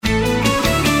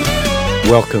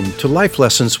Welcome to Life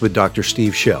Lessons with Dr.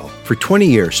 Steve Shell. For 20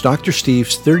 years, Dr.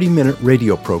 Steve's 30-minute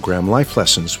radio program, Life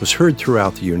Lessons, was heard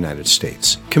throughout the United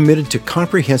States. Committed to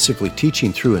comprehensively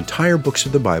teaching through entire books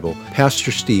of the Bible,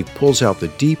 Pastor Steve pulls out the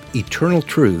deep, eternal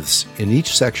truths in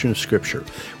each section of Scripture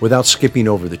without skipping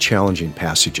over the challenging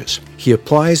passages. He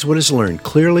applies what is learned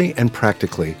clearly and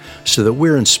practically so that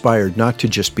we're inspired not to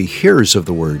just be hearers of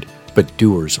the Word, but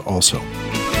doers also.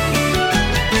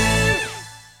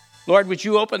 Lord, would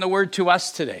you open the Word to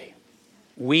us today?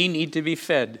 We need to be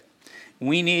fed.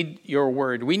 We need your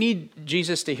Word. We need,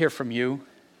 Jesus, to hear from you.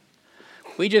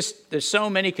 There's so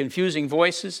many confusing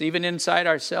voices, even inside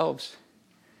ourselves.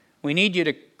 We need you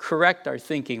to correct our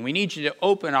thinking. We need you to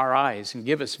open our eyes and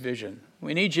give us vision.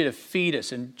 We need you to feed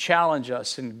us and challenge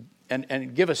us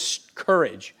and give us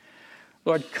courage.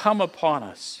 Lord, come upon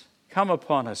us. Come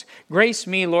upon us. Grace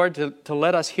me, Lord, to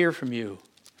let us hear from you.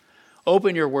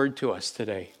 Open your word to us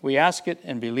today. We ask it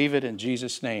and believe it in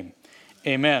Jesus' name.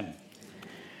 Amen.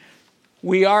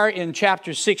 We are in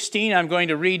chapter 16. I'm going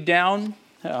to read down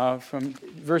from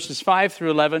verses 5 through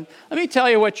 11. Let me tell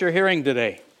you what you're hearing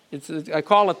today. I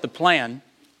call it the plan.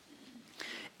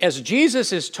 As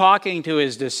Jesus is talking to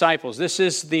his disciples, this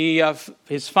is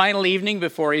his final evening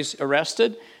before he's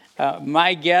arrested.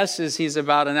 My guess is he's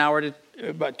about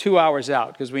 2 hours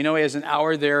out, because we know he has an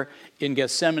hour there in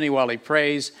Gethsemane while he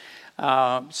prays.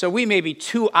 So we may be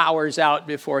 2 hours out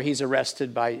before he's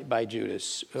arrested by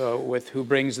Judas, who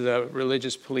brings the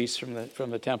religious police from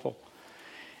the temple.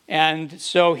 And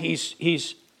so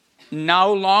he's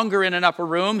no longer in an upper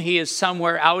room. He is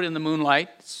somewhere out in the moonlight.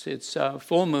 It's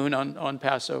full moon on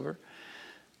Passover.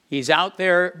 He's out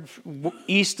there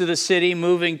east of the city,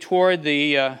 moving toward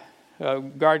the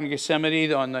Garden of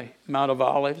Gethsemane on the Mount of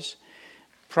Olives.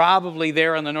 Probably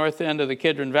there on the north end of the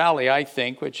Kidron Valley, I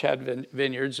think, which had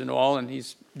vineyards and all. And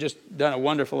he's just done a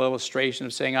wonderful illustration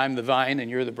of saying, I'm the vine and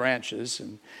you're the branches,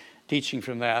 and teaching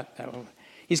from that.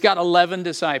 He's got 11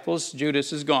 disciples.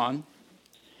 Judas is gone.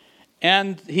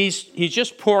 And he's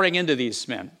just pouring into these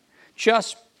men.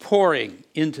 Just pouring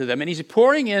into them. And he's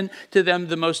pouring into them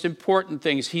the most important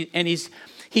things.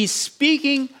 He's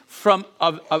speaking from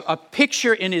a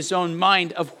picture in his own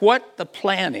mind of what the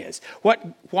plan is,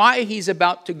 why he's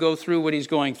about to go through what he's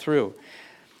going through.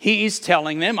 He's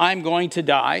telling them, I'm going to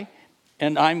die,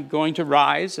 and I'm going to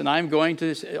rise, and I'm going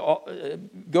to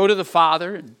go to the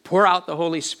Father and pour out the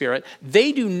Holy Spirit.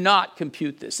 They do not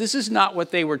compute this. This is not what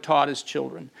they were taught as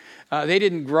children. They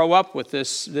didn't grow up with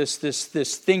this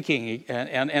thinking,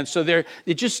 and so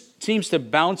it just seems to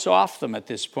bounce off them at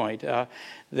this point.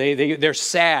 They're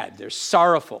sad, they're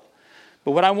sorrowful.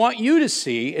 But what I want you to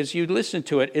see as you listen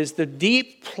to it is the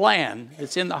deep plan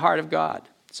that's in the heart of God.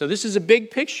 So this is a big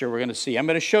picture we're going to see. I'm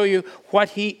going to show you what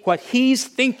he's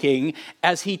thinking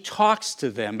as he talks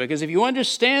to them. Because if you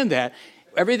understand that,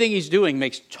 everything he's doing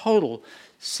makes total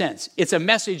sense. It's a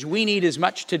message we need as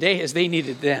much today as they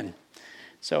needed then.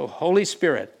 So Holy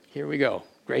Spirit, here we go.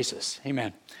 Grace us.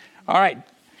 Amen. All right.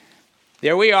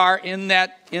 There we are in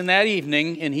that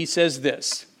evening, and he says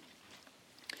this.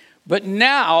 But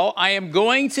now I am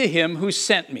going to him who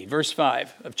sent me. Verse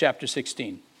 5 of chapter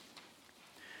 16.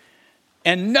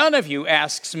 And none of you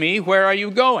asks me, where are you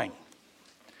going?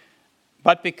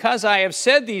 But because I have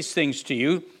said these things to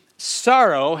you,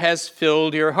 sorrow has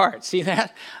filled your heart. See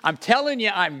that? I'm telling you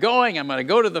I'm going to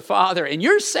go to the Father, and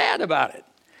you're sad about it.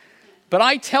 But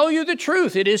I tell you the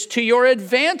truth, it is to your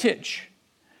advantage,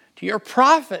 to your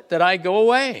profit that I go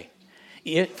away.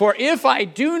 For if I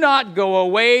do not go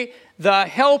away, the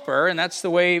helper, and that's the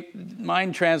way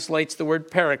mine translates the word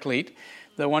paraclete,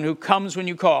 the one who comes when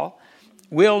you call,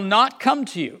 will not come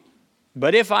to you.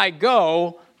 But if I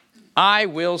go, I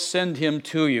will send him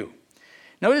to you.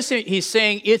 Notice he's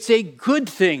saying it's a good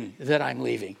thing that I'm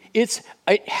leaving. It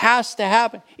has to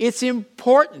happen. It's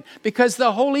important because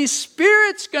the Holy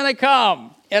Spirit's going to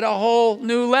come at a whole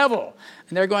new level.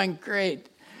 And they're going, great.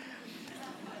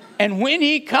 And when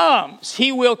he comes,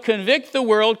 he will convict the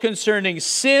world concerning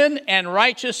sin and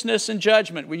righteousness and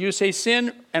judgment. Would you say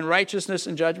sin and righteousness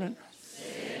and judgment?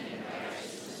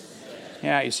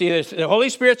 Yeah, you see, the Holy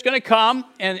Spirit's going to come,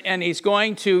 and he's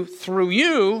going to, through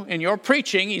you, in your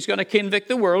preaching, he's going to convict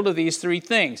the world of these three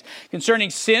things. Concerning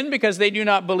sin, because they do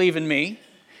not believe in me.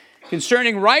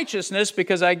 Concerning righteousness,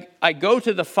 because I go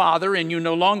to the Father, and you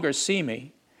no longer see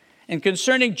me. And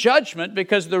concerning judgment,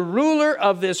 because the ruler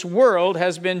of this world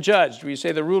has been judged. Will you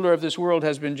say the ruler of this world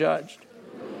has been judged?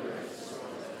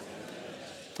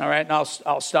 All right, and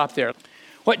I'll stop there.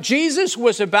 What Jesus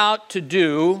was about to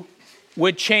do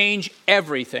would change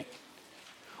everything.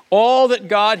 All that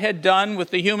God had done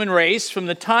with the human race from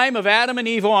the time of Adam and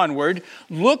Eve onward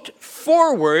looked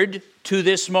forward to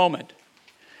this moment.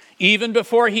 Even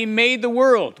before he made the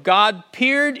world, God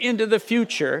peered into the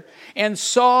future and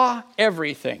saw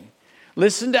everything.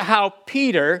 Listen to how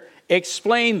Peter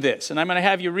explained this. And I'm going to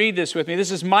have you read this with me. This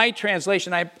is my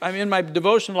translation. I'm in my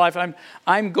devotional life.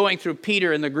 I'm going through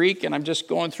Peter in the Greek, and I'm just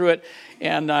going through it.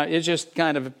 And it's just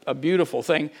kind of a beautiful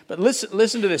thing. But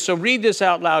listen to this. So read this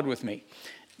out loud with me.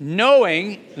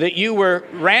 Knowing that you were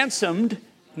ransomed,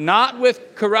 not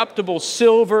with corruptible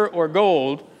silver or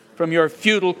gold, from your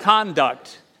futile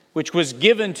conduct, which was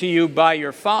given to you by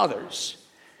your fathers,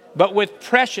 but with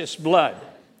precious blood,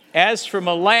 as from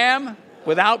a lamb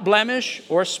without blemish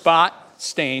or spot,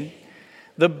 stain,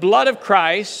 the blood of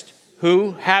Christ,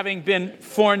 who, having been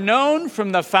foreknown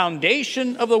from the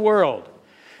foundation of the world,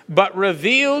 but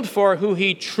revealed for who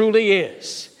he truly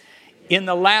is in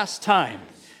the last time,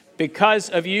 because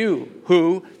of you,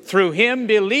 who through him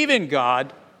believe in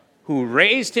God, who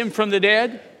raised him from the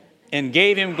dead and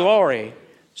gave him glory,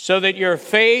 so that your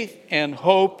faith and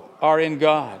hope are in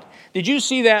God. Did you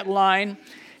see that line?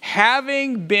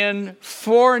 Having been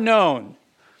foreknown.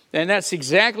 And that's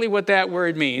exactly what that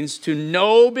word means, to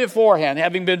know beforehand.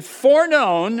 Having been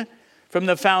foreknown from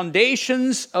the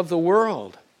foundations of the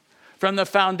world. From the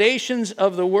foundations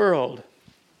of the world.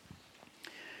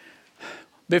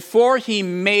 Before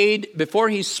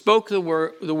he spoke the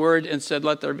word and said,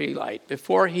 let there be light.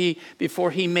 Before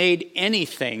he made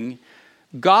anything,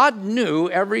 God knew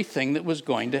everything that was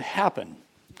going to happen.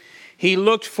 He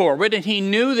looked forward and he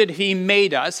knew that if he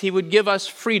made us, he would give us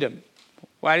freedom.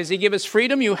 Why does he give us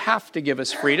freedom? You have to give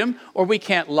us freedom, or we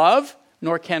can't love,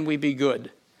 nor can we be good.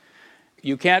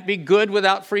 You can't be good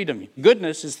without freedom.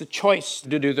 Goodness is the choice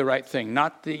to do the right thing.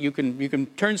 Not that you can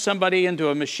turn somebody into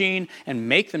a machine and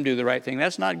make them do the right thing.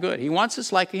 That's not good. He wants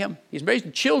us like him. He's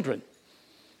raising children,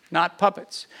 not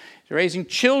puppets. He's raising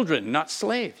children, not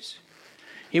slaves.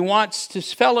 He wants to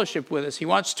fellowship with us. He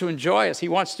wants to enjoy us. He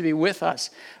wants to be with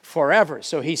us forever.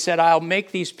 So he said, I'll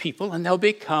make these people and they'll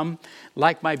become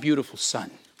like my beautiful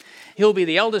son. He'll be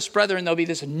the eldest brother and there'll be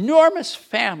this enormous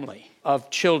family of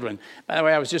children. By the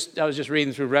way, I was just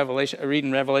reading through Revelation a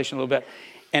little bit,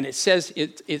 and it says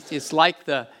it's like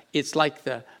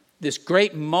this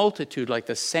great multitude, like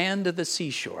the sand of the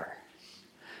seashore.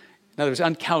 In other words,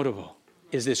 uncountable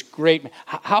is this great.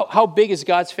 How big is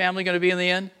God's family going to be in the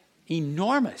end?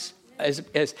 Enormous,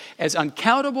 as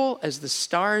uncountable as the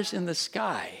stars in the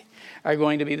sky are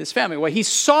going to be this family. Well, he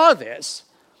saw this,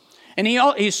 and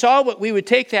he saw what we would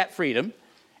take that freedom,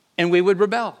 and we would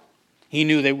rebel. He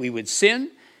knew that we would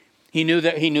sin. He knew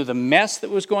the mess that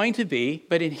was going to be,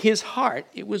 but in his heart,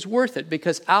 it was worth it,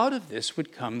 because out of this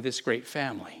would come this great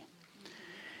family.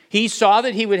 He saw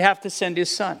that he would have to send his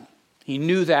son. He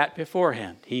knew that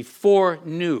beforehand. He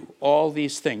foreknew all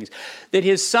these things. That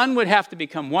his son would have to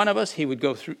become one of us. He would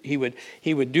go through. He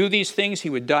would do these things. He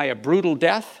would die a brutal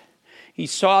death. He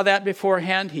saw that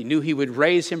beforehand. He knew he would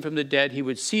raise him from the dead. He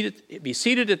would be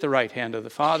seated at the right hand of the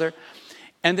Father.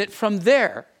 And that from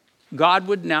there, God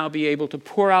would now be able to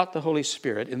pour out the Holy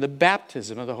Spirit in the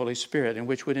baptism of the Holy Spirit, in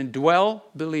which would indwell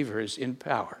believers in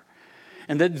power.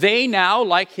 And that they now,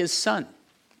 like his son,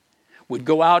 would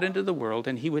go out into the world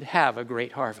and he would have a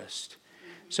great harvest.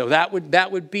 So that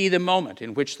would be the moment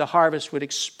in which the harvest would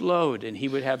explode and he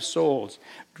would have souls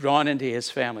drawn into his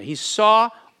family. He saw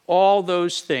all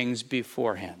those things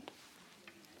beforehand.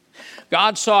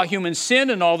 God saw human sin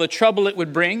and all the trouble it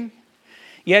would bring,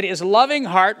 yet his loving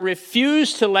heart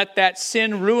refused to let that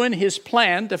sin ruin his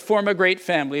plan to form a great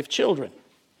family of children,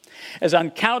 as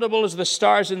uncountable as the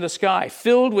stars in the sky,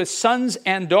 filled with sons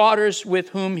and daughters with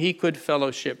whom he could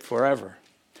fellowship forever.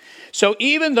 So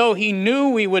even though he knew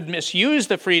we would misuse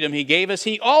the freedom he gave us,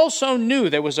 he also knew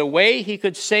there was a way he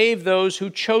could save those who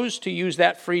chose to use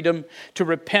that freedom to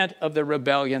repent of the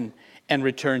rebellion and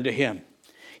return to him.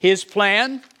 His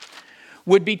plan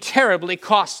would be terribly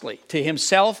costly to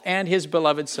himself and his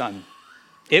beloved son.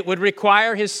 It would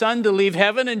require his son to leave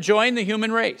heaven and join the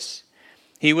human race.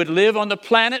 He would live on the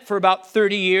planet for about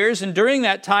 30 years, and during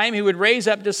that time he would raise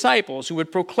up disciples who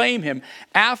would proclaim him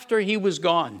after he was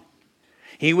gone.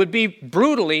 He would be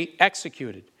brutally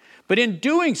executed. But in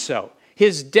doing so,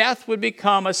 his death would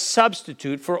become a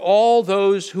substitute for all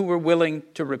those who were willing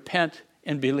to repent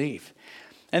and believe.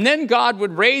 And then God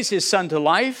would raise his son to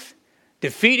life,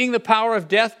 defeating the power of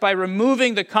death by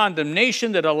removing the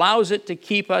condemnation that allows it to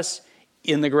keep us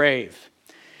in the grave.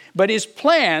 But his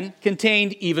plan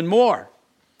contained even more.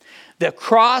 The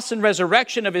cross and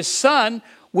resurrection of his son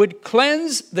would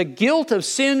cleanse the guilt of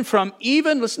sin from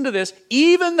even, listen to this,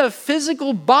 even the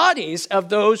physical bodies of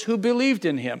those who believed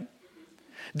in him.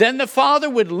 Then the Father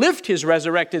would lift his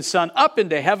resurrected son up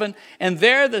into heaven, and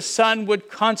there the Son would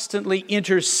constantly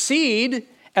intercede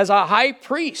as a high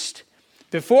priest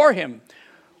before him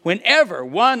whenever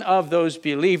one of those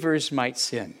believers might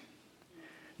sin.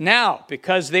 Now,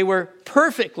 because they were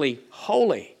perfectly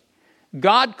holy,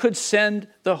 God could send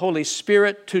the Holy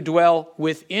Spirit to dwell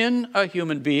within a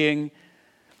human being,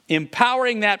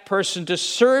 empowering that person to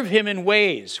serve him in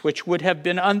ways which would have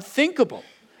been unthinkable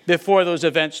before those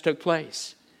events took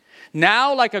place.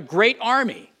 Now, like a great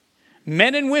army,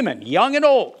 men and women, young and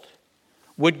old,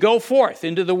 would go forth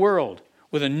into the world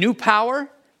with a new power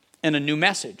and a new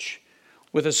message.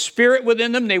 With a spirit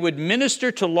within them, they would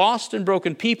minister to lost and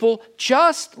broken people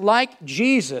just like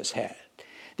Jesus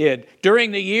did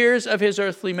during the years of his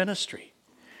earthly ministry.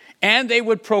 And they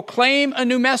would proclaim a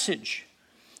new message.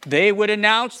 They would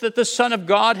announce that the Son of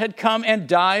God had come and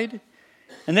died,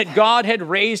 and that God had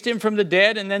raised him from the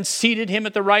dead and then seated him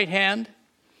at the right hand.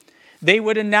 They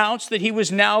would announce that he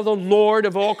was now the Lord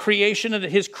of all creation and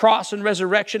that his cross and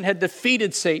resurrection had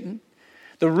defeated Satan,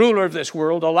 the ruler of this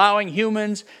world, allowing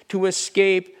humans to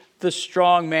escape the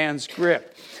strong man's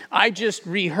grip. I just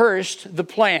rehearsed the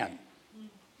plan.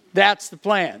 That's the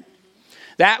plan.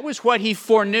 That was what he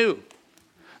foreknew.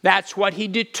 That's what he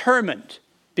determined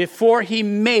before he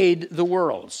made the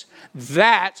worlds.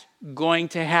 That's going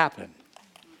to happen.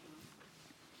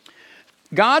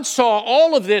 God saw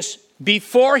all of this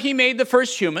before he made the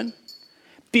first human,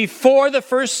 before the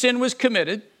first sin was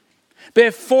committed,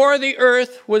 before the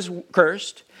earth was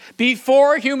cursed,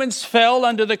 before humans fell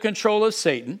under the control of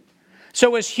Satan.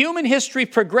 So as human history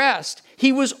progressed,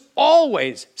 he was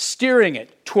always steering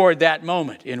it toward that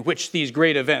moment in which these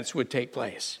great events would take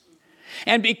place.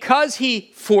 And because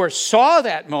he foresaw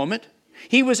that moment,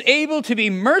 he was able to be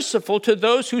merciful to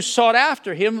those who sought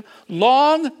after him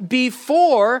long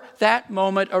before that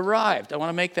moment arrived. I want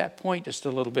to make that point just a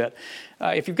little bit.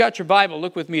 If you've got your Bible,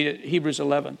 look with me at Hebrews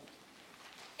 11.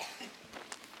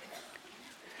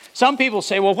 Some people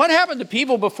say, well, what happened to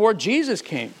people before Jesus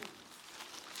came?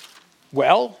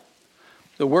 Well,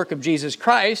 the work of Jesus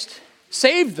Christ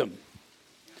saved them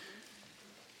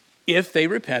if they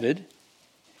repented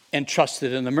and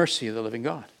trusted in the mercy of the living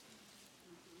God.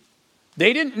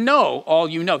 They didn't know all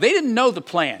you know. They didn't know the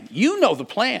plan. You know the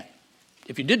plan.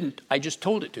 If you didn't, I just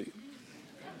told it to you.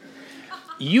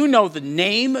 You know the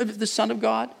name of the Son of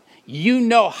God. You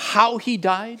know how he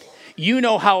died. You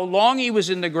know how long he was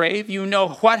in the grave. You know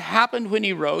what happened when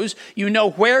he rose. You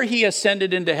know where he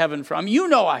ascended into heaven from. You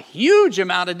know a huge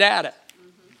amount of data.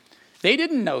 They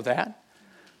didn't know that.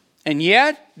 And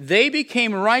yet they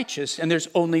became righteous. And there's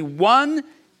only one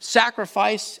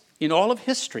sacrifice in all of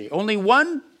history, only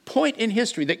one point in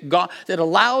history that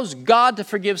allows God to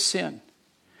forgive sin.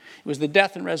 It was the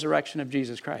death and resurrection of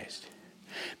Jesus Christ.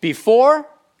 Before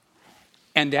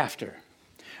and after.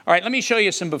 All right, let me show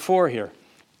you some before here.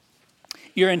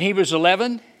 You're in Hebrews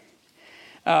 11.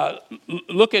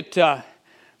 Look at,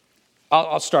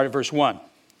 I'll start at verse 1.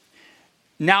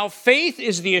 Now faith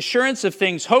is the assurance of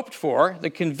things hoped for, the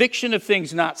conviction of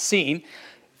things not seen.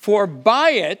 For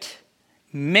by it,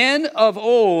 men of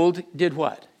old did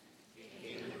what?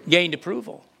 Gained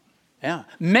approval. Yeah.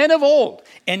 Men of old.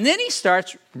 And then he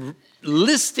starts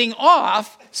listing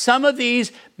off some of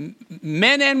these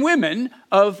men and women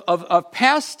of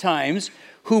past times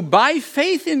who by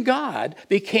faith in God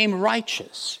became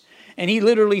righteous. And he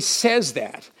literally says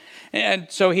that. And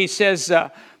so he says,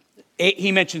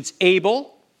 he mentions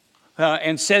Abel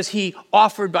and says he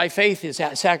offered by faith his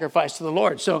sacrifice to the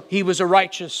Lord. So he was a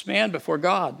righteous man before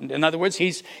God. In other words,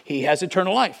 he has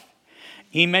eternal life.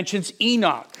 He mentions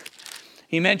Enoch.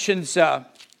 He mentions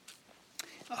Noah.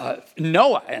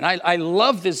 And I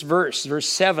love this verse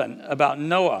 7 about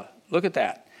Noah. Look at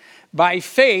that. By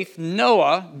faith,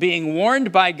 Noah, being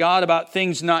warned by God about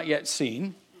things not yet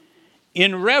seen,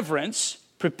 in reverence,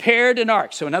 prepared an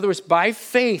ark. So in other words, by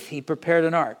faith, he prepared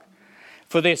an ark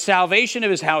for the salvation of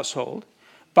his household,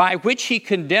 by which he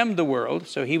condemned the world.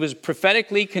 So he was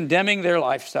prophetically condemning their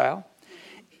lifestyle,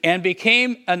 and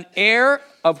became an heir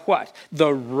of what?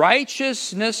 The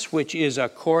righteousness which is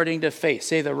according to faith.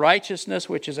 Say the righteousness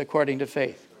which is according to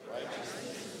faith.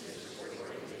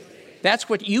 That's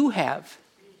what you have.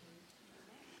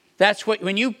 That's what,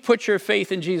 when you put your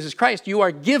faith in Jesus Christ, you are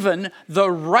given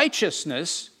the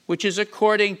righteousness which is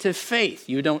according to faith.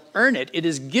 You don't earn it. It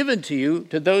is given to you,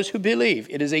 to those who believe.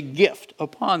 It is a gift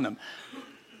upon them.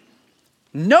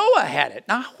 Noah had it.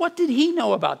 Now, what did he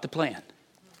know about the plan?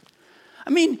 I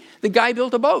mean, the guy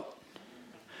built a boat.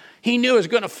 He knew it was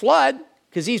going to flood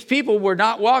because these people were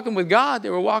not walking with God. They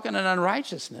were walking in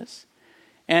unrighteousness.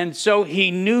 And so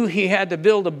he knew he had to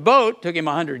build a boat. It took him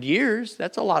 100 years.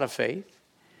 That's a lot of faith.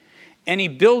 And he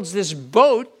builds this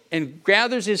boat and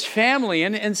gathers his family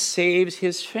in and saves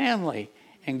his family.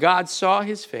 And God saw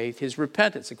his faith, his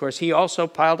repentance. Of course, he also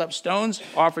piled up stones,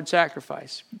 offered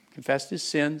sacrifice, confessed his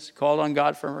sins, called on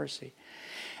God for mercy.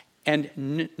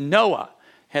 And Noah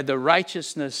had the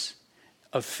righteousness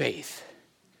of faith.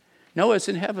 Noah's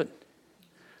in heaven.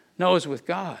 Noah's with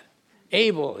God.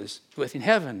 Abel is in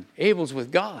heaven. Abel's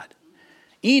with God.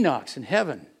 Enoch's in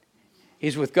heaven.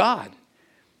 He's with God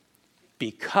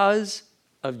because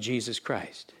of Jesus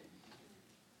Christ.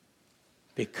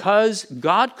 Because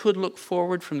God could look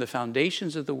forward from the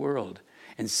foundations of the world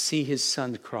and see his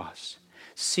son's cross,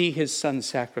 see his son's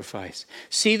sacrifice,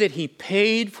 see that he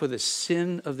paid for the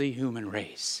sin of the human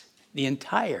race, the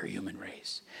entire human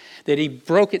race, that he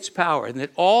broke its power, and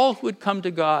that all who would come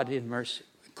to God in mercy,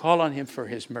 call on him for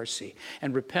his mercy,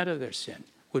 and repent of their sin,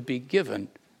 would be given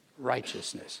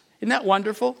righteousness. Isn't that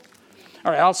wonderful?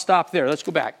 All right, I'll stop there. Let's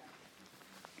go back.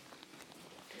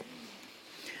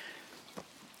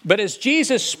 But as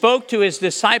Jesus spoke to his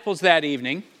disciples that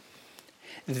evening,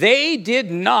 they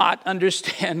did not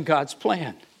understand God's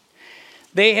plan.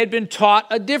 They had been taught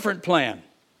a different plan.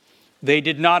 They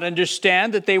did not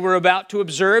understand that they were about to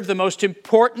observe the most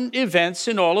important events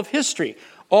in all of history.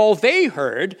 All they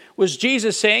heard was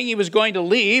Jesus saying he was going to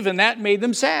leave, and that made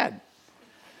them sad.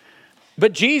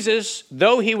 But Jesus,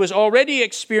 though he was already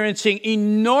experiencing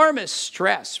enormous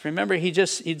stress, remember he'd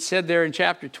said there in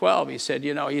chapter 12, he said,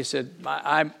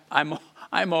 I'm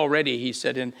already, he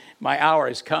said, and my hour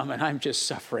has come and I'm just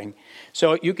suffering.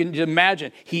 So you can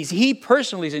imagine, he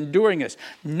personally is enduring this,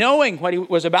 knowing what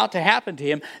was about to happen to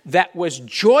him that was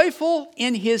joyful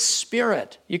in his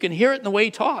spirit. You can hear it in the way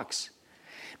he talks,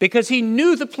 because he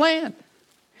knew the plan.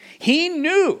 He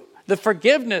knew the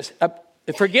forgiveness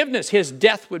his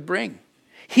death would bring.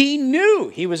 He knew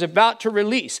he was about to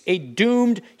release a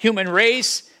doomed human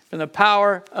race from the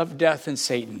power of death and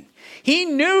Satan. He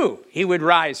knew he would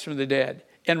rise from the dead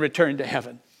and return to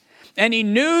heaven. And he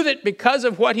knew that because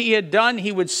of what he had done,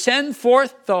 he would send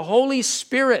forth the Holy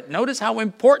Spirit. Notice how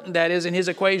important that is in his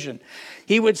equation.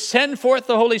 He would send forth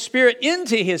the Holy Spirit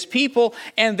into his people,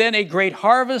 and then a great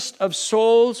harvest of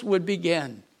souls would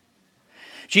begin.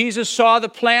 Jesus saw the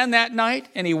plan that night,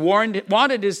 and he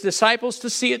wanted his disciples to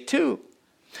see it too.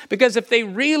 Because if they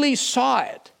really saw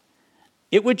it,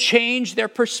 it would change their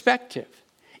perspective.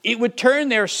 It would turn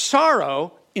their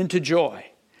sorrow into joy.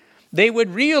 They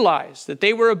would realize that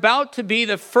they were about to be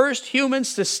the first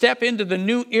humans to step into the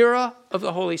new era of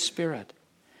the Holy Spirit,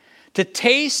 to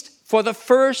taste for the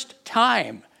first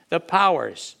time the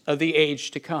powers of the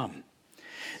age to come.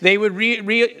 They would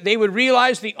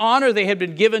realize the honor they had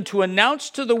been given to announce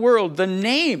to the world the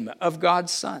name of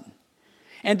God's Son,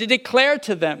 and to declare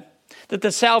to them that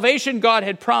the salvation God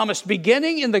had promised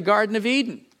beginning in the Garden of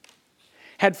Eden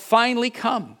had finally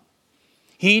come.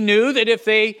 He knew that if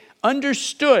they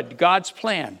understood God's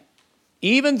plan,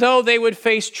 even though they would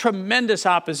face tremendous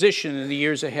opposition in the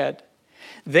years ahead,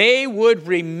 they would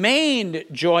remain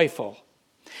joyful.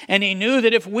 And he knew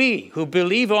that if we, who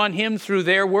believe on him through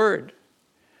their word,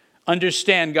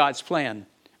 understand God's plan,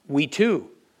 we too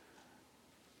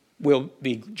will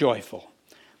be joyful.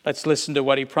 Let's listen to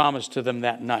what he promised to them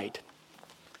that night.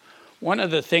 One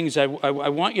of the things I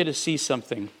want you to see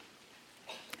something,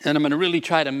 and I'm going to really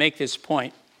try to make this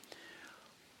point.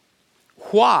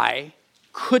 Why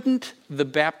couldn't the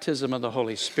baptism of the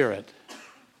Holy Spirit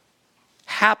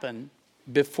happen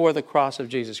before the cross of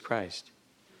Jesus Christ?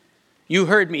 You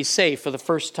heard me say for the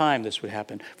first time this would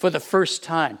happen. For the first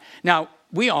time. Now,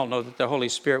 we all know that the Holy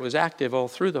Spirit was active all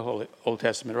through the Old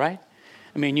Testament, right?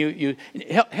 I mean, you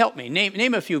help me.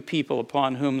 Name a few people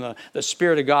upon whom the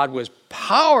Spirit of God was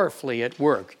powerfully at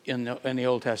work in the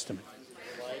Old Testament.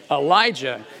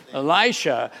 Elijah,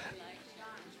 Elisha,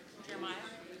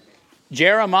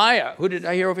 Jeremiah. Who did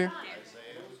I hear over here?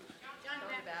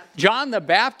 John the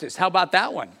Baptist. How about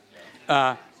that one?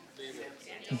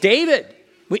 David.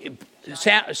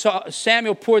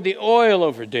 Samuel poured the oil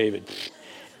over David.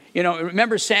 You know,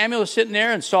 remember Samuel is sitting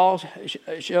there and Saul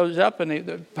shows up and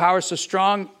the power is so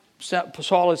strong.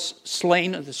 Saul is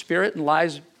slain of the Spirit and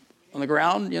lies on the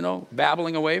ground,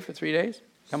 babbling away for 3 days.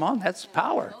 Come on, that's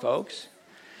power, folks.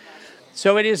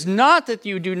 So it is not that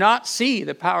you do not see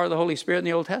the power of the Holy Spirit in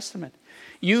the Old Testament.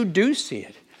 You do see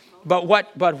it. But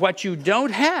what you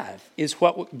don't have is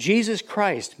what Jesus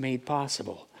Christ made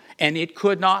possible. And it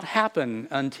could not happen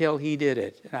until he did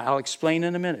it. And I'll explain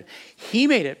in a minute. He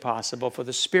made it possible for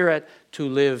the Spirit to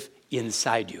live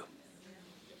inside you.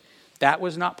 That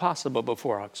was not possible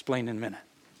before. I'll explain in a minute.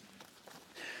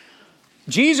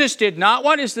 Jesus did not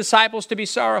want his disciples to be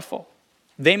sorrowful.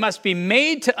 They must be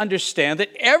made to understand that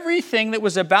everything that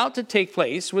was about to take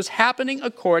place was happening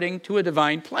according to a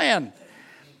divine plan.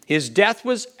 His death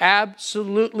was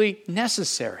absolutely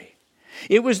necessary.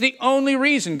 It was the only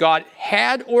reason God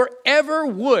had or ever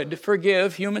would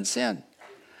forgive human sin.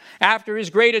 After his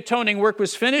great atoning work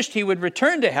was finished, he would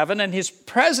return to heaven, and his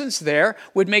presence there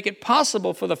would make it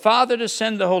possible for the Father to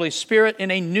send the Holy Spirit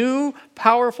in a new,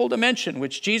 powerful dimension,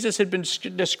 which Jesus had been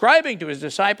describing to his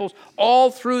disciples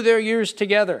all through their years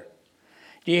together.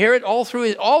 Do you hear it? All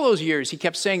through all those years, he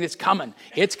kept saying, it's coming,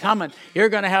 it's coming. You're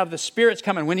going to have the Spirit's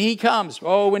coming. When he comes,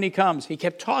 when he comes. He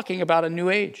kept talking about a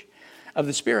new age of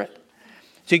the Spirit.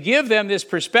 To give them this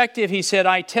perspective, he said,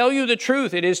 I tell you the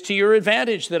truth, it is to your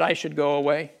advantage that I should go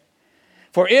away.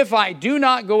 For if I do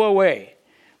not go away,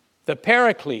 the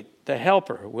Paraclete, the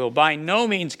Helper, will by no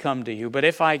means come to you. But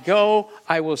if I go,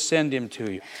 I will send him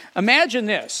to you. Imagine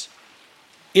this.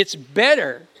 It's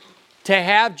better to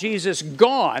have Jesus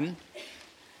gone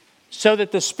so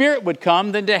that the Spirit would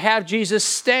come than to have Jesus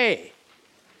stay.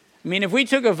 I mean, if we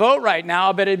took a vote right now,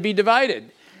 I bet it'd be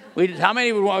divided. How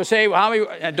many would want to say,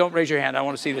 don't raise your hand, I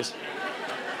want to see this.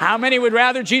 How many would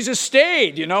rather Jesus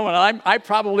stayed? And I'm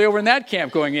probably over in that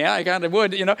camp going, yeah, I kind of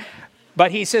would,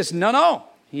 But he says, no.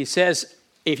 He says,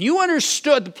 if you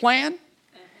understood the plan,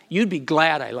 you'd be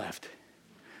glad I left.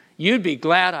 You'd be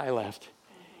glad I left.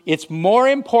 It's more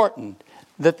important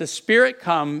that the Spirit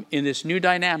come in this new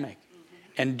dynamic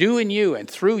and do in you and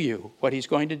through you what he's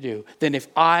going to do than if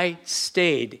I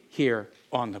stayed here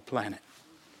on the planet.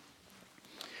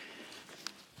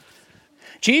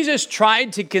 Jesus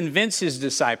tried to convince his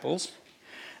disciples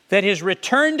that his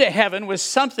return to heaven was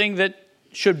something that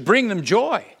should bring them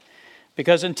joy,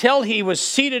 because until he was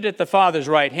seated at the Father's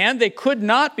right hand, they could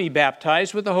not be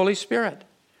baptized with the Holy Spirit.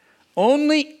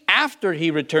 Only after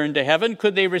he returned to heaven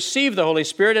could they receive the Holy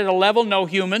Spirit at a level no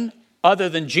human other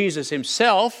than Jesus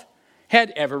himself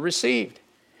had ever received.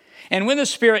 And when the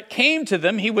Spirit came to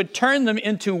them, he would turn them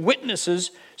into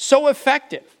witnesses so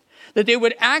effective that they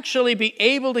would actually be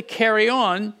able to carry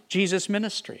on Jesus'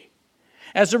 ministry.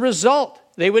 As a result,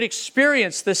 they would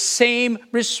experience the same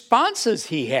responses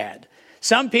he had.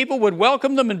 Some people would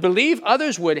welcome them and believe,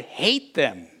 others would hate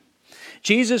them.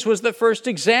 Jesus was the first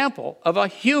example of a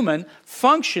human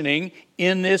functioning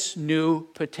in this new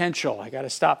potential. I got to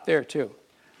stop there too.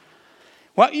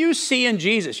 What you see in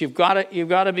Jesus, you've got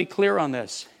to be clear on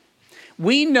this.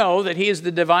 We know that he is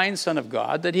the divine Son of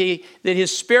God, that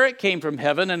his Spirit came from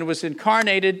heaven and was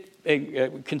incarnated,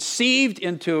 conceived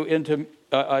into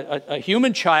a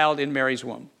human child in Mary's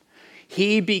womb.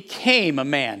 He became a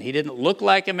man. He didn't look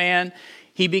like a man.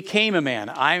 He became a man.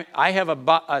 I have a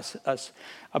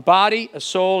body, a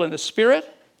soul, and a spirit.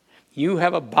 You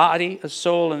have a body, a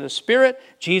soul, and a spirit.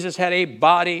 Jesus had a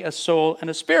body, a soul, and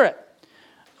a spirit.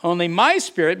 Only my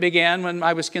spirit began when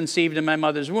I was conceived in my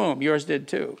mother's womb. Yours did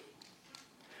too.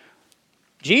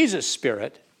 Jesus'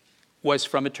 spirit was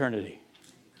from eternity.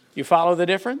 You follow the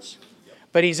difference?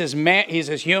 But he's as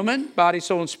human, body,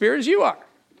 soul, and spirit as you are.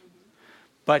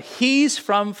 But he's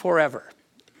from forever.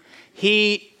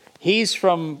 He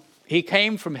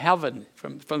came from heaven,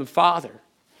 from the Father,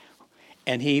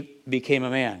 and he became a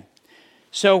man.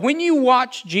 So when you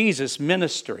watch Jesus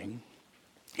ministering,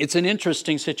 it's an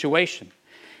interesting situation.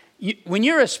 When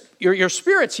your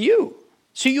spirit's you.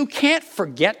 So you can't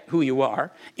forget who you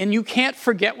are, and you can't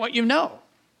forget what you know.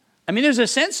 I mean, there's a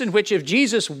sense in which if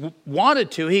Jesus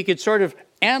wanted to, he could sort of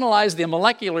analyze the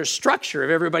molecular structure of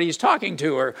everybody he's talking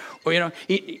to, or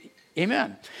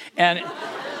amen. And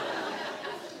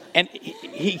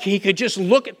he could just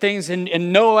look at things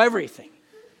and know everything.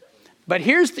 But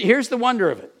here's the wonder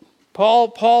of it.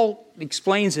 Paul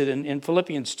explains it in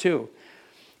Philippians 2.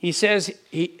 He says,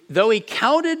 though he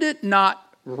counted it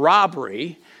not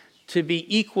robbery to be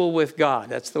equal with God.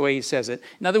 That's the way he says it.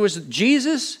 In other words,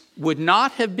 Jesus would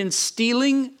not have been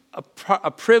stealing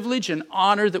a privilege and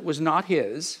honor that was not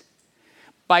his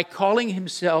by calling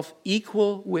himself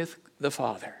equal with the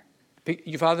Father.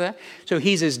 You follow that? So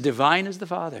he's as divine as the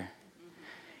Father.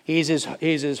 He's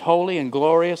as holy and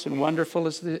glorious and wonderful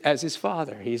as his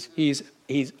Father. He's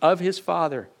of his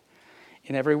Father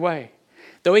in every way.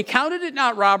 Though he counted it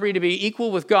not robbery to be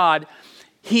equal with God,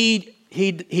 he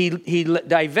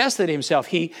divested himself.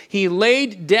 He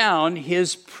laid down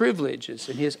his privileges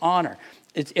and his honor.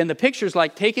 And the picture's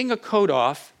like taking a coat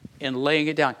off and laying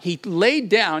it down. He laid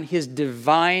down his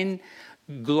divine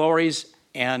glories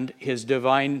and his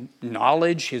divine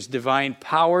knowledge, his divine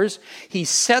powers. He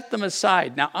set them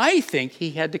aside. Now, I think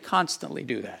he had to constantly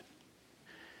do that.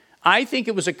 I think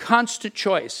it was a constant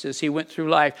choice as he went through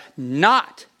life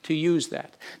not to use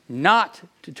that, not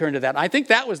to turn to that. I think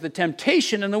that was the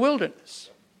temptation in the wilderness.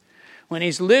 When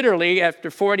he's literally,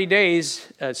 after 40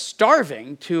 days,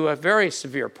 starving to a very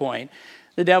severe point,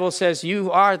 the devil says,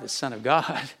 you are the Son of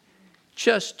God.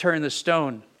 just turn the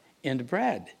stone into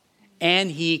bread.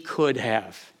 And he could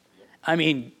have. I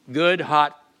mean, good,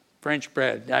 hot French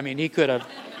bread. I mean, he could have,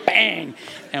 bang,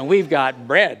 and we've got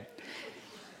bread.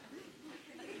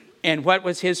 And what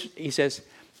was he says,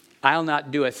 I'll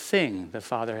not do a thing the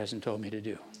Father hasn't told me to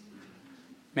do.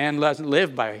 Man doesn't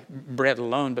live by bread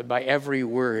alone, but by every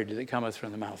word that cometh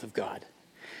from the mouth of God.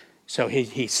 So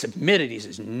he submitted. He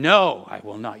says, no, I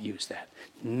will not use that.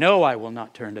 No, I will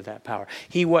not turn to that power.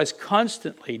 He was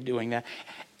constantly doing that.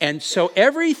 And so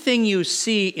everything you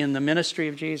see in the ministry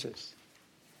of Jesus,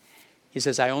 he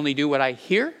says, I only do what I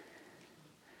hear.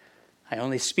 I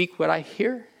only speak what I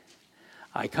hear.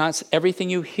 Everything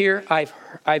you hear, I've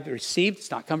received.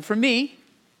 It's not coming from me. He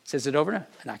says it over and over.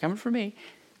 It's not coming from me.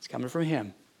 It's coming from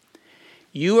him.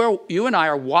 You and I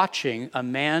are watching a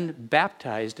man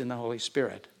baptized in the Holy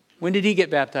Spirit. When did he get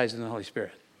baptized in the Holy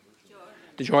Spirit?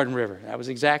 The Jordan River. That was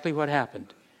exactly what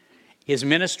happened. His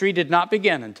ministry did not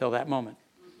begin until that moment.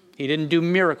 He didn't do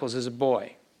miracles as a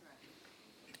boy.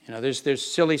 You know, there's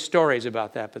silly stories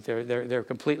about that, but they're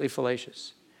completely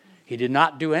fallacious. He did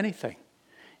not do anything.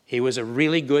 He was a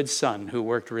really good son who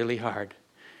worked really hard.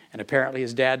 And apparently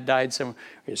his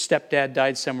stepdad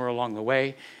died somewhere along the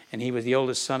way, and he was the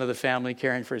oldest son of the family,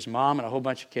 caring for his mom and a whole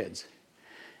bunch of kids.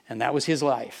 And that was his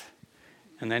life.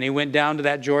 And then he went down to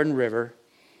that Jordan River,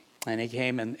 and he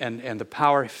came, and the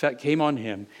power came on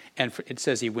him. And it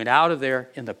says he went out of there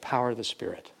in the power of the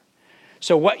Spirit.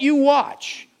 So what you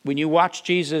watch, when you watch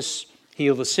Jesus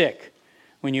heal the sick,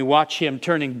 when you watch him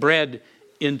turning bread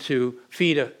into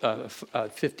feed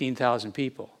 15,000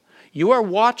 people, you are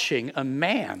watching a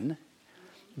man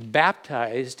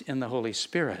baptized in the Holy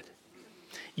Spirit.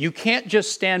 You can't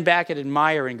just stand back and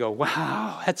admire and go,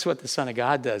 wow, that's what the Son of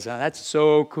God does. Huh? That's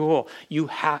so cool. You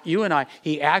and I,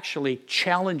 he actually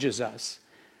challenges us.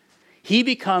 He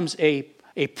becomes a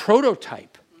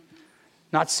prototype,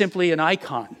 not simply an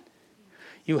icon.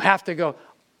 You have to go,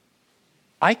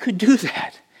 I could do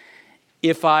that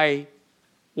if I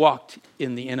walked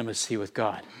in the intimacy with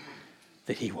God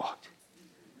that he walked.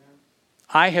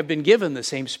 I have been given the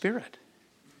same Spirit.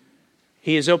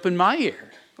 He has opened my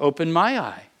ear, opened my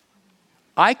eye.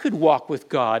 I could walk with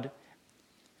God,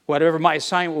 whatever my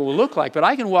assignment will look like, but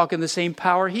I can walk in the same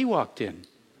power he walked in.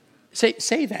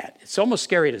 Say that. It's almost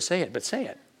scary to say it, but say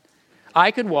it.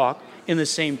 I could walk in the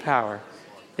same power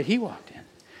that he walked in.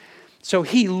 So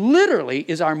he literally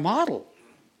is our model.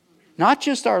 Not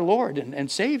just our Lord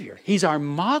and Savior. He's our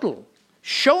model,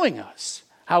 showing us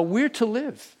how we're to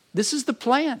live. This is the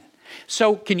plan.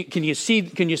 So can you see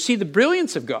the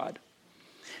brilliance of God?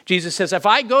 Jesus says, if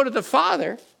I go to the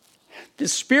Father, the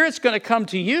Spirit's going to come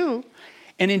to you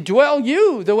and indwell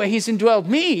you the way he's indwelled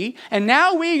me. And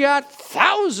now we got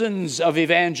thousands of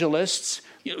evangelists.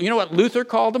 You know what Luther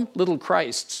called them? Little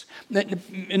Christs.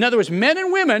 In other words, men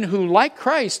and women who, like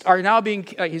Christ, are now being,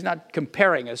 he's not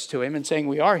comparing us to him and saying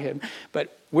we are him,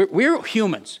 but we're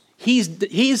humans.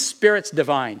 He's Spirit's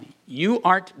divine. You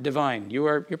aren't divine.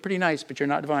 You're pretty nice, but you're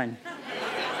not divine.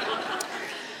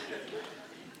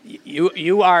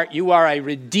 You are a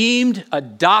redeemed,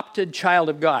 adopted child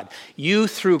of God. You,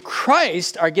 through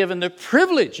Christ, are given the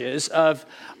privileges of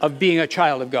being a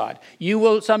child of God. You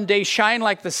will someday shine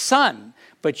like the sun,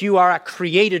 but you are a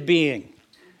created being.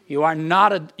 You are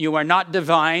not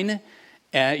divine.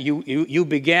 You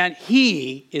began.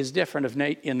 He is different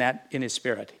in his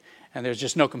spirit, and there's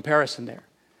just no comparison there.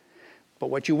 But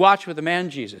what you watch with the man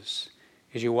Jesus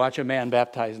is you watch a man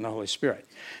baptized in the Holy Spirit.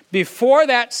 Before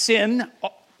that,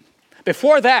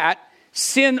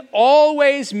 sin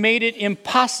always made it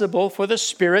impossible for the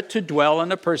Spirit to dwell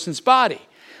in a person's body.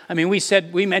 I mean,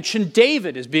 we mentioned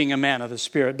David as being a man of the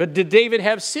Spirit, but did David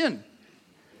have sin?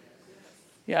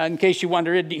 Yeah, in case you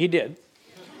wonder, he did.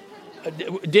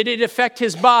 Did it affect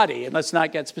his body? And let's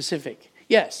not get specific.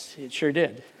 Yes, it sure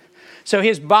did. So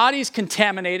his body's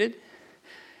contaminated.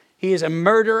 He is a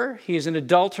murderer. He is an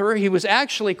adulterer. He was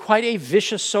actually quite a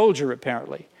vicious soldier,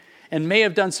 apparently, and may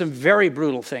have done some very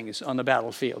brutal things on the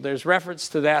battlefield. There's reference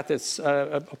to that's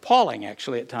appalling,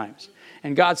 actually, at times.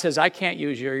 And God says, I can't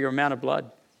use you. You're a man of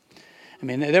blood. I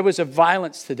mean, there was a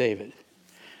violence to David.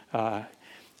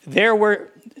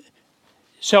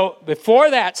 So before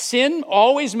that, sin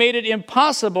always made it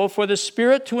impossible for the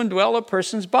Spirit to indwell a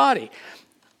person's body.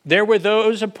 There were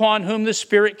those upon whom the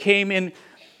Spirit came in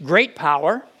great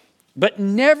power, but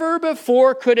never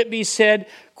before could it be said,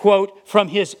 quote, from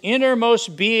his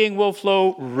innermost being will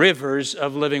flow rivers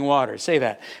of living water. Say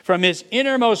that. From his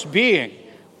innermost being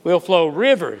will flow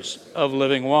rivers of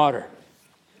living water.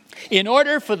 In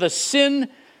order for the sin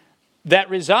that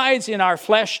resides in our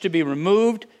flesh to be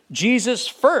removed, Jesus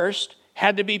first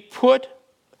had to be put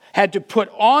had to put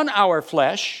on our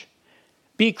flesh,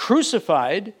 be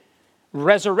crucified,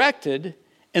 resurrected,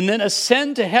 and then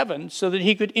ascend to heaven so that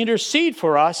he could intercede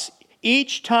for us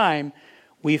each time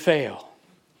we fail.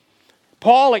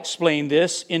 Paul explained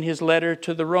this in his letter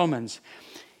to the Romans.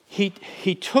 He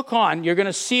took on, you're going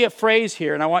to see a phrase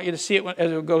here, and I want you to see it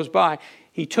as it goes by.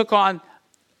 He took on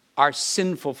our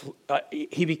sinful,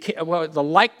 he became the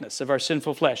likeness of our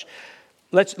sinful flesh.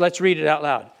 Let's read it out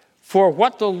loud. For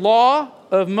what the law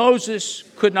of Moses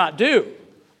could not do,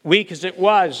 weak as it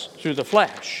was through the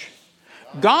flesh,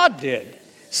 God did,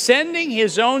 sending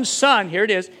his own Son, here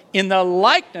it is, in the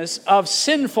likeness of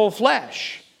sinful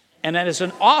flesh. And as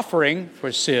an offering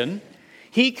for sin,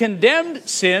 he condemned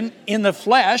sin in the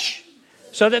flesh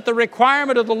so that the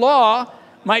requirement of the law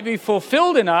might be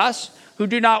fulfilled in us who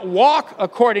do not walk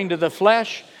according to the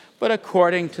flesh, but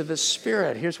according to the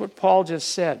Spirit. Here's what Paul just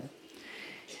said.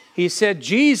 He said,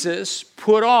 Jesus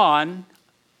put on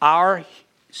our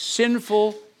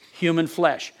sinful human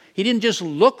flesh. He didn't just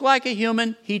look like a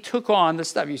human, he took on the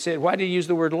stuff. You said, why did he use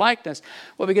the word likeness?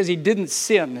 Well, because he didn't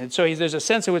sin. And so there's a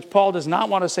sense in which Paul does not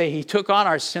want to say he took on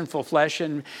our sinful flesh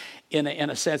in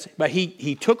a sense, but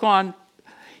he took on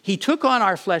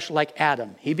our flesh like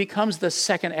Adam. He becomes the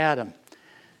second Adam.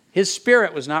 His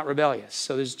spirit was not rebellious.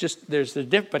 So there's the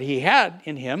difference, but he had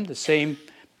in him the same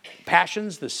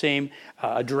passions, the same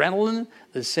adrenaline,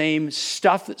 the same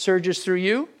stuff that surges through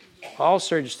you, all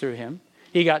surges through him.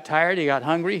 He got tired, he got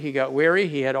hungry, he got weary,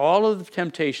 he had all of the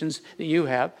temptations that you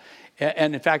have.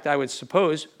 And in fact, I would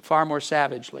suppose far more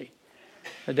savagely.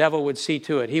 The devil would see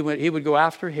to it. He would go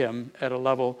after him at a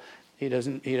level he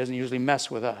doesn't usually mess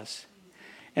with us.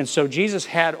 And so Jesus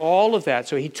had all of that.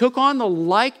 So he took on the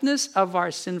likeness of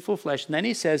our sinful flesh. And then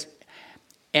he says,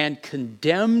 and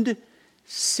condemned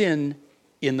sin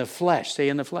in the flesh. Say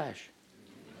in the flesh.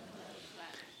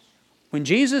 When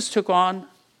Jesus took on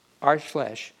our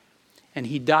flesh and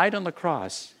he died on the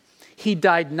cross, he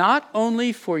died not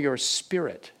only for your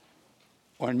spirit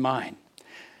or mine.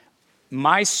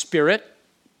 My spirit,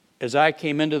 as I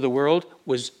came into the world,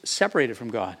 was separated from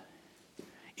God.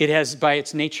 It has by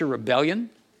its nature rebellion.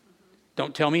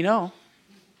 Don't tell me no.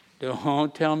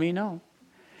 Don't tell me no.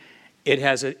 It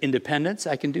has an independence.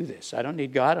 I can do this. I don't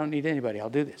need God. I don't need anybody. I'll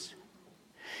do this.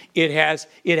 It has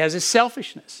a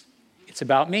selfishness. It's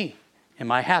about me.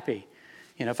 Am I happy?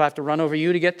 If I have to run over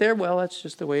you to get there, well, that's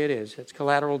just the way it is. It's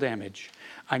collateral damage.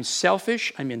 I'm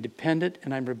selfish, I'm independent,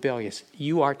 and I'm rebellious.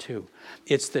 You are too.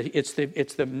 It's the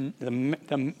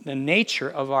nature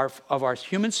of our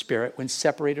human spirit when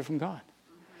separated from God.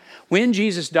 When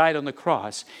Jesus died on the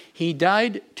cross, he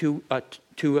died to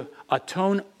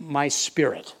atone my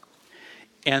spirit.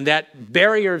 And that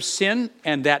barrier of sin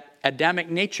and that Adamic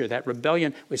nature, that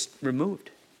rebellion, was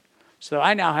removed. So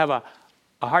I now have a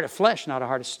heart of flesh, not a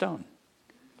heart of stone.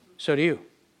 So do you.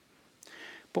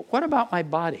 But what about my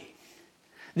body?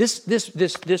 This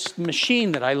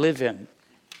machine that I live in,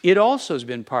 it also has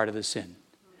been part of the sin.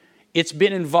 It's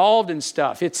been involved in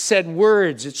stuff. It's said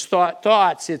words. It's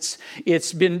thoughts.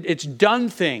 It's done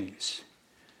things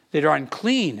that are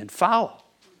unclean and foul.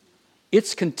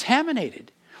 It's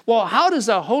contaminated. Well, how does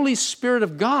the Holy Spirit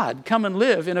of God come and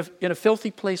live in a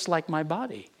filthy place like my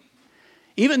body?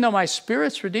 Even though my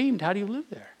spirit's redeemed, how do you live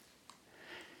there?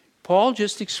 Paul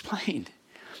just explained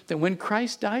that when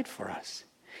Christ died for us,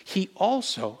 he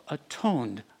also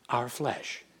atoned our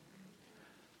flesh.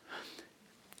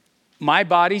 My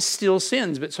body still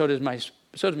sins, but so does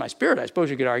my spirit, I suppose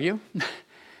you could argue.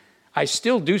 I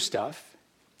still do stuff,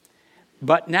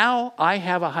 but now I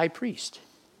have a high priest,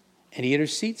 and he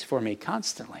intercedes for me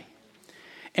constantly.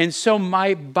 And so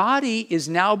my body is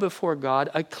now before God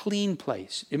a clean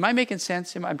place. Am I making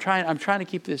sense? I'm trying to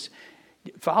keep this.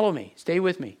 Follow me. Stay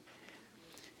with me.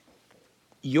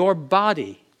 Your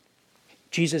body,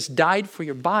 Jesus died for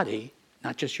your body,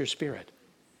 not just your spirit.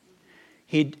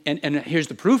 And here's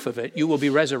the proof of it. You will be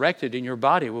resurrected and your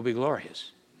body will be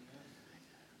glorious.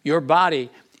 Your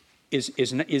body is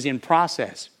in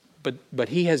process, but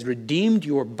he has redeemed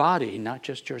your body, not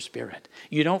just your spirit.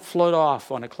 You don't float off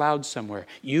on a cloud somewhere.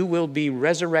 You will be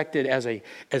resurrected as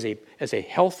a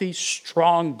healthy,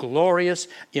 strong, glorious,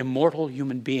 immortal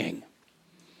human being.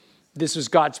 This is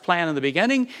God's plan in the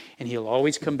beginning, and he'll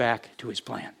always come back to his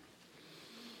plan.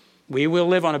 We will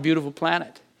live on a beautiful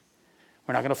planet.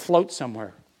 We're not going to float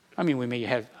somewhere. I mean, we may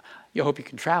have, you hope you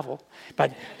can travel,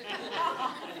 but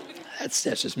that's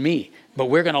just me. But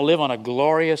we're going to live on a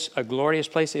glorious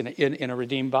place in a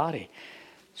redeemed body.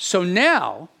 So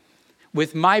now,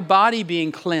 with my body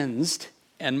being cleansed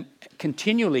and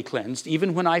continually cleansed,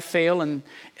 even when I fail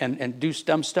and do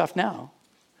dumb stuff now,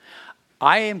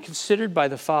 I am considered by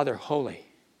the Father holy.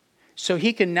 So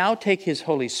he can now take his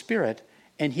Holy Spirit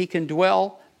and he can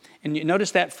dwell. And you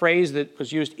notice that phrase that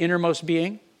was used, innermost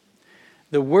being?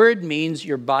 The word means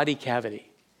your body cavity.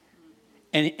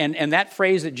 And that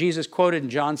phrase that Jesus quoted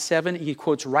in John 7, he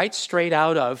quotes right straight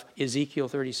out of Ezekiel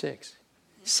 36.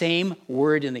 Same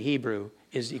word in the Hebrew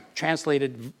is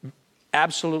translated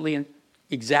absolutely in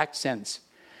exact sense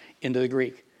into the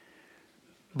Greek.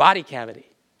 Body cavity.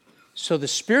 So the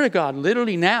Spirit of God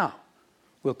literally now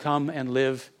will come and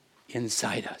live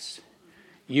inside us.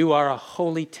 You are a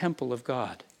holy temple of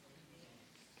God,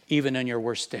 even in your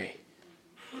worst day.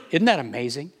 Isn't that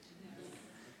amazing?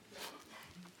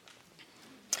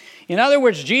 In other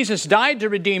words, Jesus died to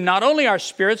redeem not only our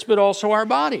spirits, but also our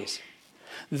bodies.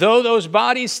 Though those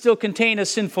bodies still contain a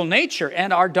sinful nature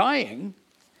and are dying,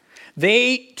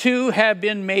 they too have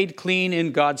been made clean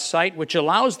in God's sight, which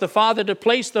allows the Father to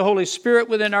place the Holy Spirit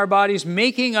within our bodies,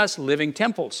 making us living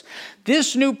temples.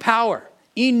 This new power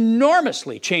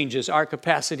enormously changes our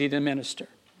capacity to minister,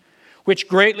 which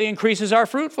greatly increases our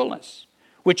fruitfulness,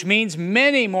 which means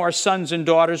many more sons and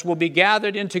daughters will be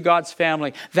gathered into God's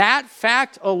family. That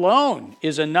fact alone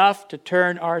is enough to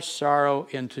turn our sorrow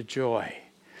into joy.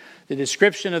 The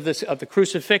description of the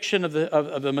crucifixion of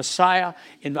the Messiah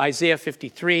in Isaiah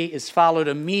 53 is followed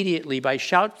immediately by,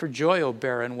 "Shout for joy, O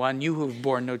barren one, you who have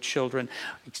borne no children.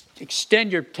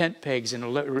 Extend your tent pegs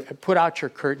and put out your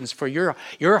curtains, for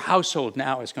your household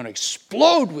now is going to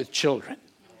explode with children."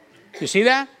 You see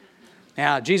that?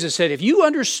 Now, Jesus said, if you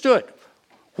understood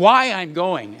why I'm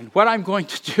going and what I'm going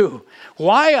to do,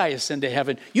 why I ascend to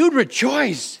heaven, you'd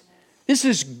rejoice. This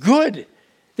is good.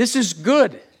 This is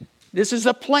good. This is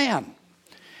a plan.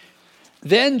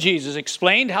 Then Jesus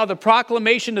explained how the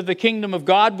proclamation of the kingdom of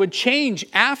God would change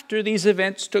after these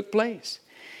events took place.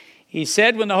 He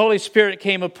said when the Holy Spirit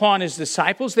came upon his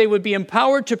disciples, they would be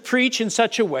empowered to preach in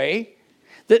such a way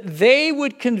that they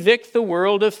would convict the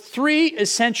world of three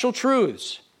essential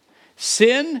truths: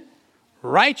 sin,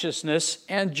 righteousness,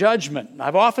 and judgment.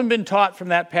 I've often been taught from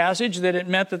that passage that it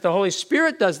meant that the Holy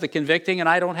Spirit does the convicting and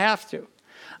I don't have to.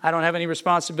 I don't have any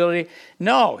responsibility.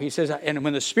 No, he says, and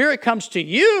when the Spirit comes to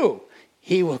you,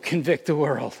 he will convict the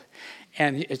world.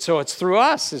 And so it's through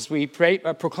us as we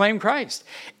proclaim Christ.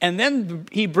 And then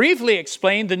he briefly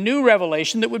explained the new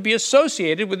revelation that would be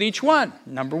associated with each one.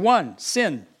 Number one,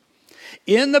 sin.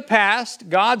 In the past,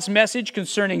 God's message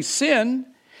concerning sin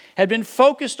had been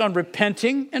focused on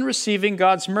repenting and receiving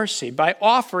God's mercy by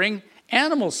offering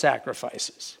animal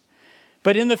sacrifices.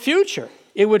 But in the future,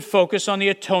 it would focus on the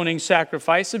atoning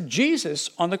sacrifice of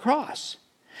Jesus on the cross.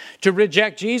 To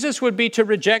reject Jesus would be to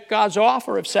reject God's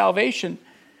offer of salvation.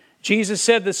 Jesus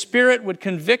said the Spirit would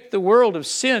convict the world of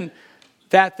sin,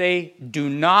 that they do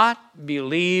not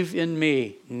believe in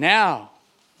me. Now,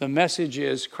 the message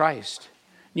is Christ.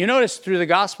 You notice through the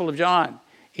Gospel of John,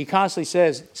 he constantly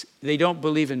says, they don't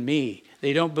believe in me.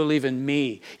 They don't believe in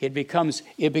me. It becomes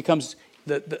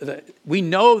we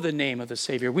know the name of the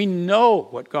Savior. We know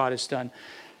what God has done.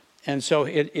 And so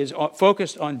it is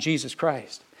focused on Jesus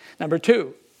Christ. Number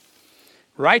two,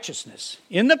 righteousness.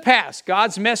 In the past,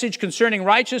 God's message concerning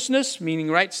righteousness,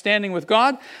 meaning right standing with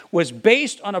God, was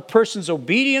based on a person's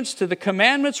obedience to the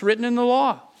commandments written in the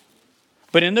law.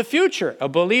 But in the future, a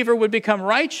believer would become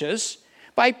righteous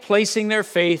by placing their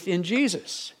faith in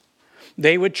Jesus.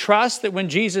 They would trust that when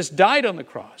Jesus died on the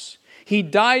cross, he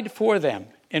died for them.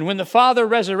 And when the Father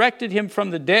resurrected him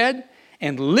from the dead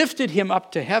and lifted him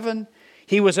up to heaven,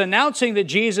 he was announcing that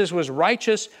Jesus was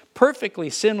righteous, perfectly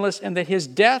sinless, and that his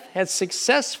death had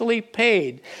successfully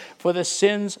paid for the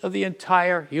sins of the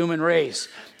entire human race.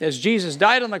 As Jesus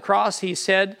died on the cross, he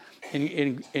said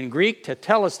in Greek,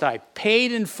 tetelestai,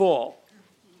 paid in full.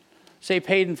 Say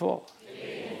paid in full.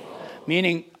 Paid in full.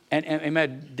 Meaning,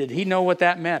 and did he know what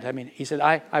that meant? I mean, he said,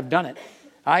 I've done it.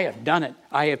 I have done it.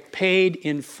 I have paid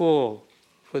in full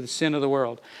for the sin of the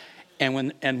world. And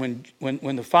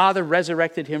when the Father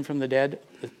resurrected him from the dead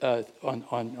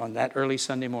on that early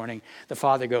Sunday morning, the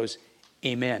Father goes,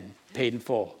 amen, paid in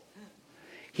full.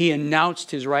 He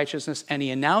announced his righteousness and he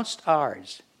announced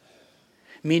ours,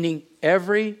 meaning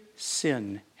every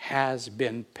sin has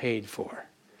been paid for.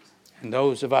 And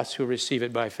those of us who receive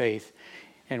it by faith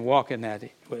and walk in that,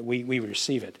 we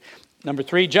receive it. Number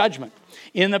three, judgment.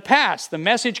 In the past, the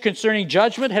message concerning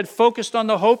judgment had focused on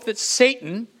the hope that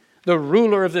Satan, the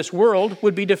ruler of this world,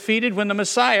 would be defeated when the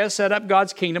Messiah set up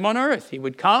God's kingdom on earth. He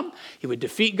would come, he would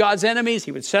defeat God's enemies,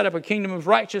 he would set up a kingdom of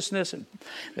righteousness, and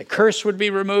the curse would be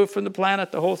removed from the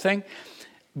planet, the whole thing.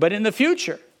 But in the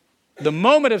future, the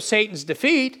moment of Satan's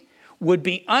defeat would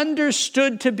be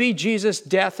understood to be Jesus'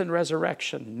 death and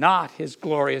resurrection, not his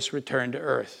glorious return to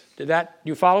earth.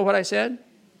 You follow what I said?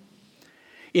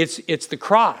 It's the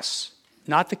cross,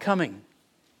 not the coming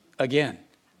again,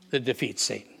 that defeats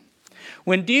Satan.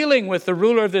 When dealing with the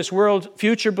ruler of this world,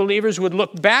 future believers would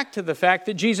look back to the fact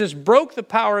that Jesus broke the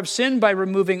power of sin by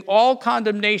removing all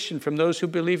condemnation from those who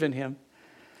believe in him.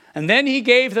 And then he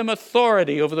gave them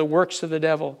authority over the works of the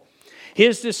devil.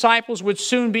 His disciples would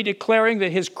soon be declaring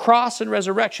that his cross and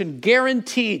resurrection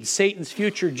guaranteed Satan's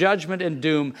future judgment and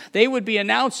doom. They would be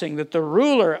announcing that the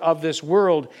ruler of this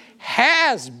world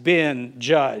has been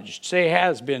judged. Say,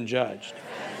 has been judged.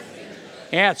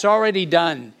 Yeah, it's already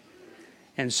done.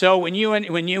 And so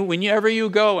whenever you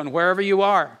go and wherever you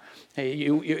are,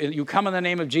 you come in the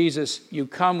name of Jesus, you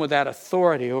come with that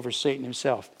authority over Satan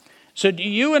himself. So do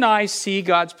you and I see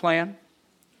God's plan?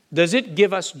 Does it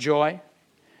give us joy?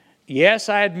 Yes,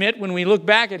 I admit when we look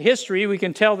back at history, we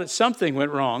can tell that something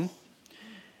went wrong.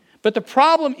 But the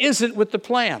problem isn't with the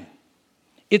plan.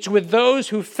 It's with those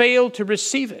who failed to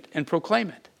receive it and proclaim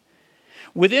it.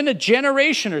 Within a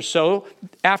generation or so,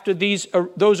 after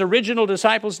those original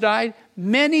disciples died,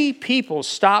 many people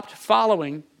stopped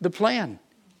following the plan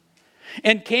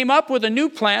and came up with a new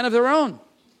plan of their own.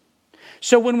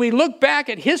 So when we look back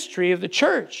at history of the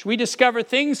church, we discover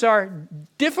things are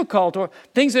difficult, or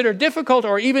things that are difficult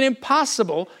or even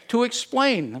impossible to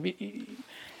explain.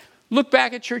 Look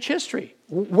back at church history.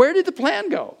 Where did the plan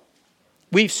go?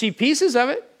 We see pieces of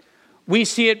it. We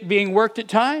see it being worked at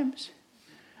times.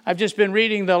 I've just been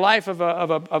reading the life of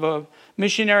a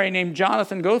missionary named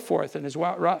Jonathan Goforth and his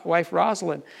wife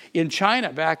Rosalind in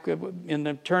China back in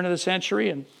the turn of the century,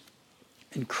 and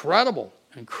incredible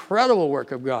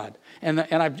work of God. And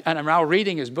I'm now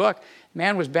reading his book.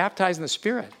 Man was baptized in the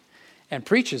Spirit and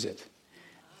preaches it.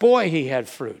 Boy, he had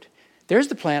fruit. There's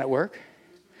the plan at work.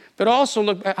 But also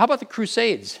look, how about the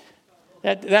Crusades?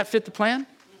 That fit the plan?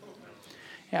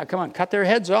 Yeah, come on, cut their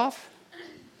heads off.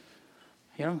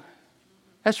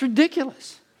 That's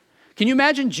ridiculous. Can you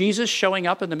imagine Jesus showing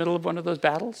up in the middle of one of those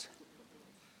battles?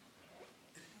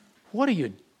 What are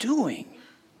you doing?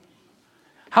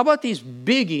 How about these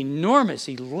big, enormous,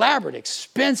 elaborate,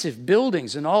 expensive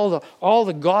buildings and all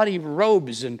the gaudy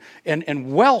robes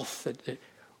and wealth?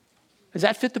 Does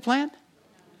that fit the plan?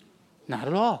 Not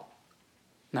at all.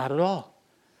 Not at all.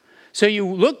 So you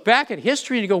look back at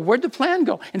history and you go, where'd the plan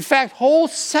go? In fact, whole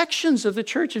sections of the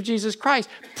Church of Jesus Christ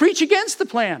preach against the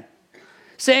plan,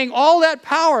 saying all that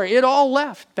power, it all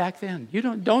left back then.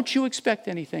 Don't you expect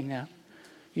anything now?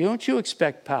 Don't you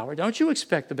expect power? Don't you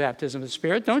expect the baptism of the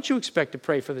Spirit? Don't you expect to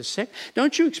pray for the sick?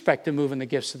 Don't you expect to move in the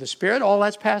gifts of the Spirit? All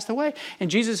that's passed away. And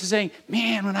Jesus is saying,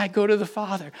 man, when I go to the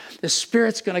Father, the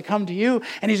Spirit's going to come to you,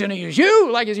 and he's going to use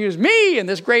you like he's used me, and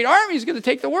this great army is going to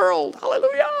take the world.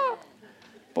 Hallelujah.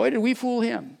 Boy, did we fool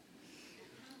him.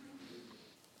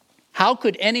 How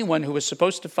could anyone who was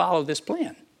supposed to follow this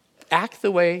plan act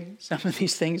the way some of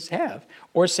these things have,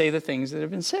 or say the things that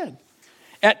have been said?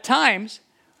 At times,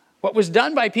 what was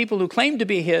done by people who claimed to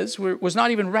be his was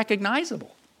not even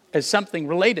recognizable as something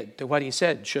related to what he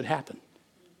said should happen,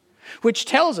 which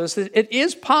tells us that it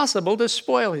is possible to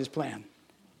spoil his plan.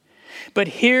 But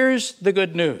here's the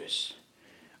good news.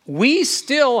 We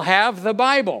still have the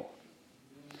Bible.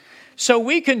 So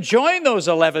we can join those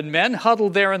 11 men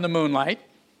huddled there in the moonlight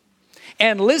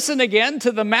and listen again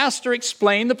to the Master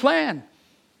explain the plan.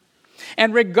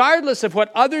 And regardless of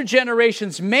what other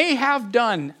generations may have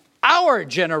done, our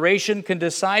generation can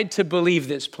decide to believe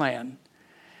this plan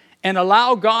and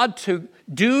allow God to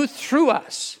do through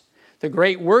us the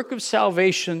great work of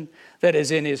salvation that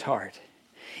is in his heart.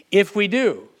 If we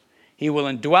do, he will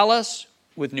indwell us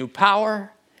with new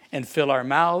power and fill our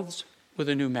mouths with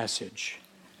a new message.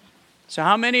 So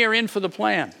how many are in for the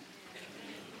plan?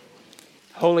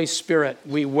 Holy Spirit,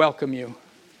 we welcome you.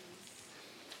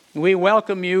 We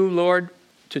welcome you, Lord,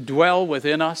 to dwell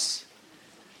within us.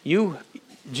 You,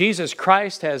 Jesus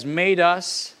Christ, has made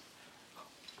us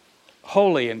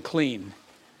holy and clean.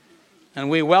 And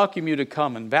we welcome you to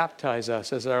come and baptize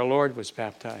us as our Lord was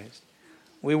baptized.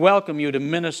 We welcome you to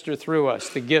minister through us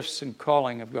the gifts and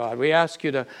calling of God. We ask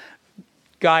you to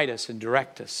guide us and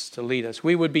direct us, to lead us.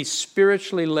 We would be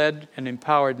spiritually led and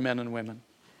empowered men and women.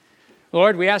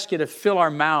 Lord, we ask you to fill our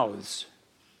mouths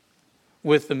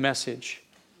with the message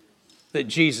that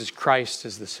Jesus Christ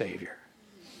is the Savior.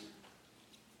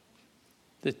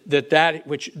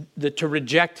 That to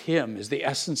reject him is the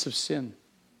essence of sin.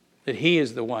 That he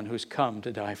is the one who's come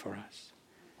to die for us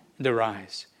and to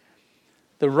rise.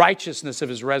 The righteousness of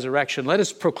his resurrection. Let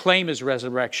us proclaim his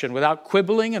resurrection without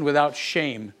quibbling and without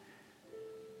shame.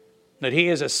 That he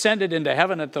has ascended into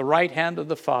heaven at the right hand of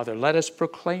the Father. Let us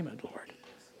proclaim it, Lord.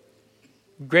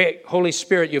 Great Holy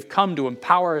Spirit, you've come to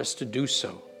empower us to do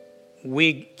so.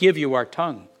 We give you our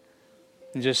tongue.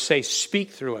 And just say,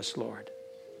 speak through us, Lord,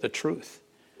 the truth.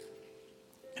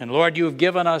 And Lord, you've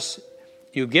given us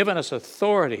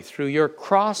authority through your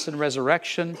cross and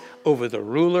resurrection over the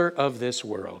ruler of this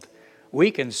world.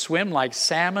 We can swim like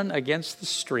salmon against the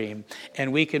stream,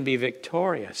 and we can be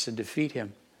victorious and defeat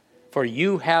him. For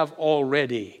you have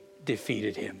already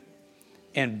defeated him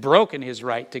and broken his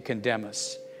right to condemn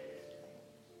us,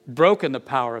 broken the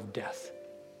power of death.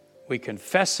 We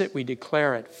confess it, we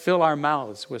declare it, fill our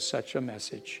mouths with such a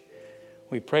message.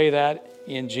 We pray that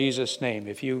in Jesus' name.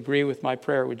 If you agree with my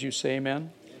prayer, would you say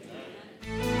amen?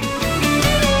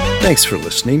 Thanks for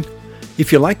listening.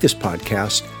 If you like this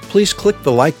podcast, please click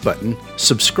the like button,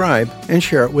 subscribe, and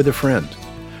share it with a friend.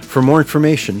 For more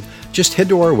information, just head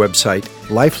to our website,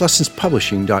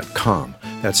 lifelessonspublishing.com.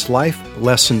 That's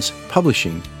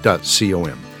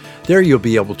lifelessonspublishing.com. There you'll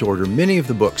be able to order many of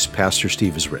the books Pastor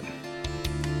Steve has written.